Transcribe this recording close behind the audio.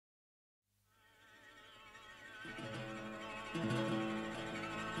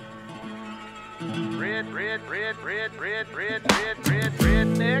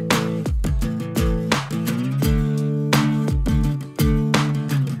redneck.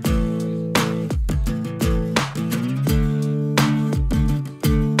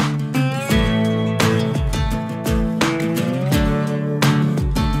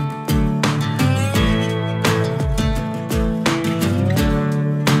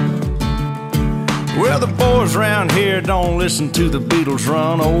 Well, the boys round here don't listen to the Beatles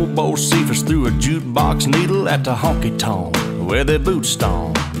run. Old Bo Cephas threw a jukebox needle at the honky-tonk where they boot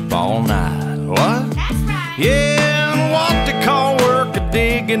stomp all night. What? That's right. Yeah, and what they call work a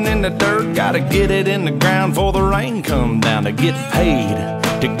digging in the dirt. Gotta get it in the ground before the rain come down to get paid,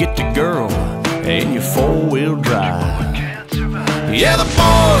 to get the girl in your four-wheel drive. Yeah, the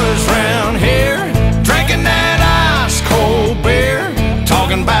boys round here drinking that ice-cold beer,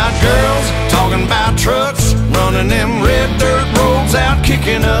 talking about girls, talking about trucks, running them red dirt roads out,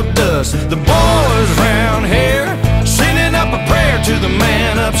 kicking up dust. The boys round here sending up a prayer to the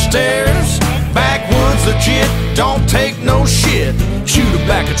man upstairs. Backwoods legit, don't take no shit. Chew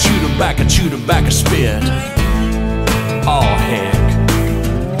tobacco, chew tobacco, chew tobacco, spit. Oh heck.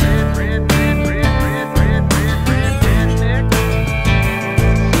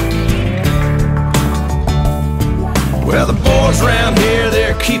 Well, the boys round here,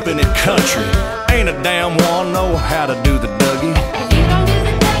 they're keeping it country. Ain't a damn one know how to do the Dougie. You gon' do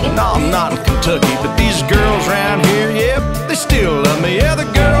the Dougie? No, I'm not in Kentucky, but these girls round here, yep, they still love me. Yeah, the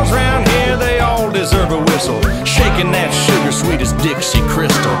girls round here, they all deserve a whistle, shaking that sugar sweet as Dixie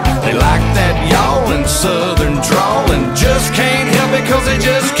Crystal. They like that yawling southern drawl and just can't help it 'cause they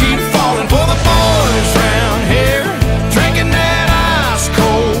just keep falling for the boys round here, drinking that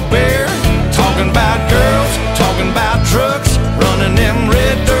ice-cold beer, talking about girls, talking about trucks, running them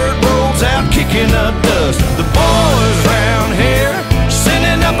red dirt roads out, kicking up dust. The boys round here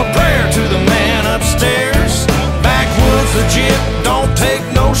sending up a prayer to the man upstairs. Backwoods legit, don't take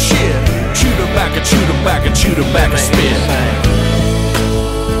no shit. Chew tobacco, chew tobacco, chew tobacco, spit.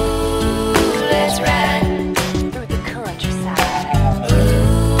 Let's ride through the countryside.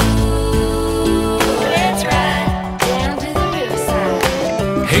 Let's ride down to the riverside.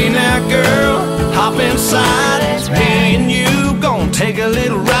 Hey now girl, hop inside. Me and you gon' take a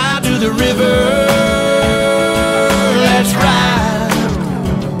little ride to the river. Let's ride.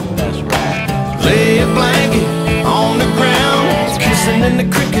 That's right. Lay a blanket on the ground. Kissing in the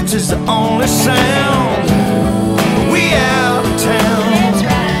crickets is the only sound. We out of town. Let's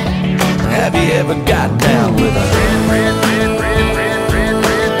ride. Have you ever got down with a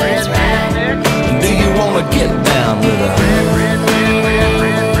Let's ride. Do you wanna get down with a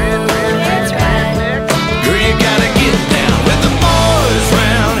Let's ride. Girl, you gotta get down with the boys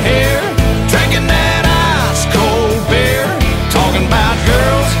round here, drinking that ice-cold beer, talking about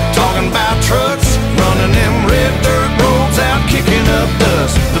girls, talking about trucks, running them red dirt roads out, kicking up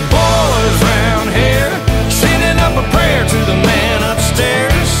dust. The boys round here sending up a prayer to the man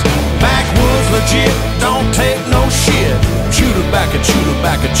upstairs. Backwoods legit, don't take no shit. Chew tobacco, chew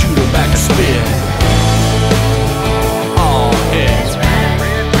tobacco, chew tobacco, spit. Oh heck. Let's ride.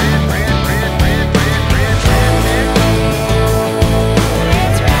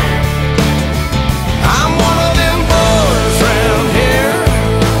 Let's ride. I'm one of them boys round here.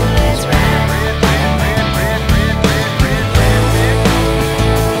 Let's ride.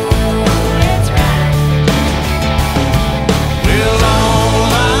 Let's ride. Well, all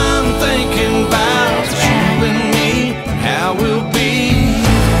I'm thinking about is you and me, how we'll be.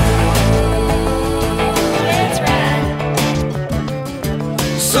 Let's ride.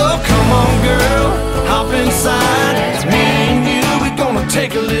 So come on, girl, hop inside. Me and you, we're gonna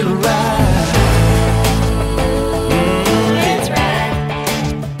take a little ride. Let's ride.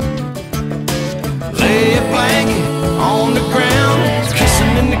 Lay a blanket on the ground.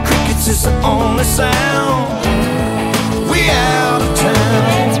 Kissing in the crickets is the only sound. We out of town.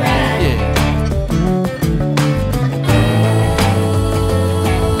 Let's ride. Yeah.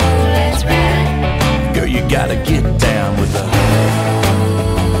 Let's ride. Girl, you gotta get down with the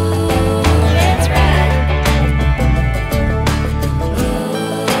Let's ride.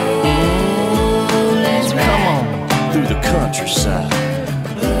 Let's Come ride. on through the countryside,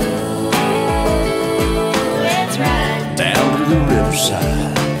 Let's ride. down to the riverside.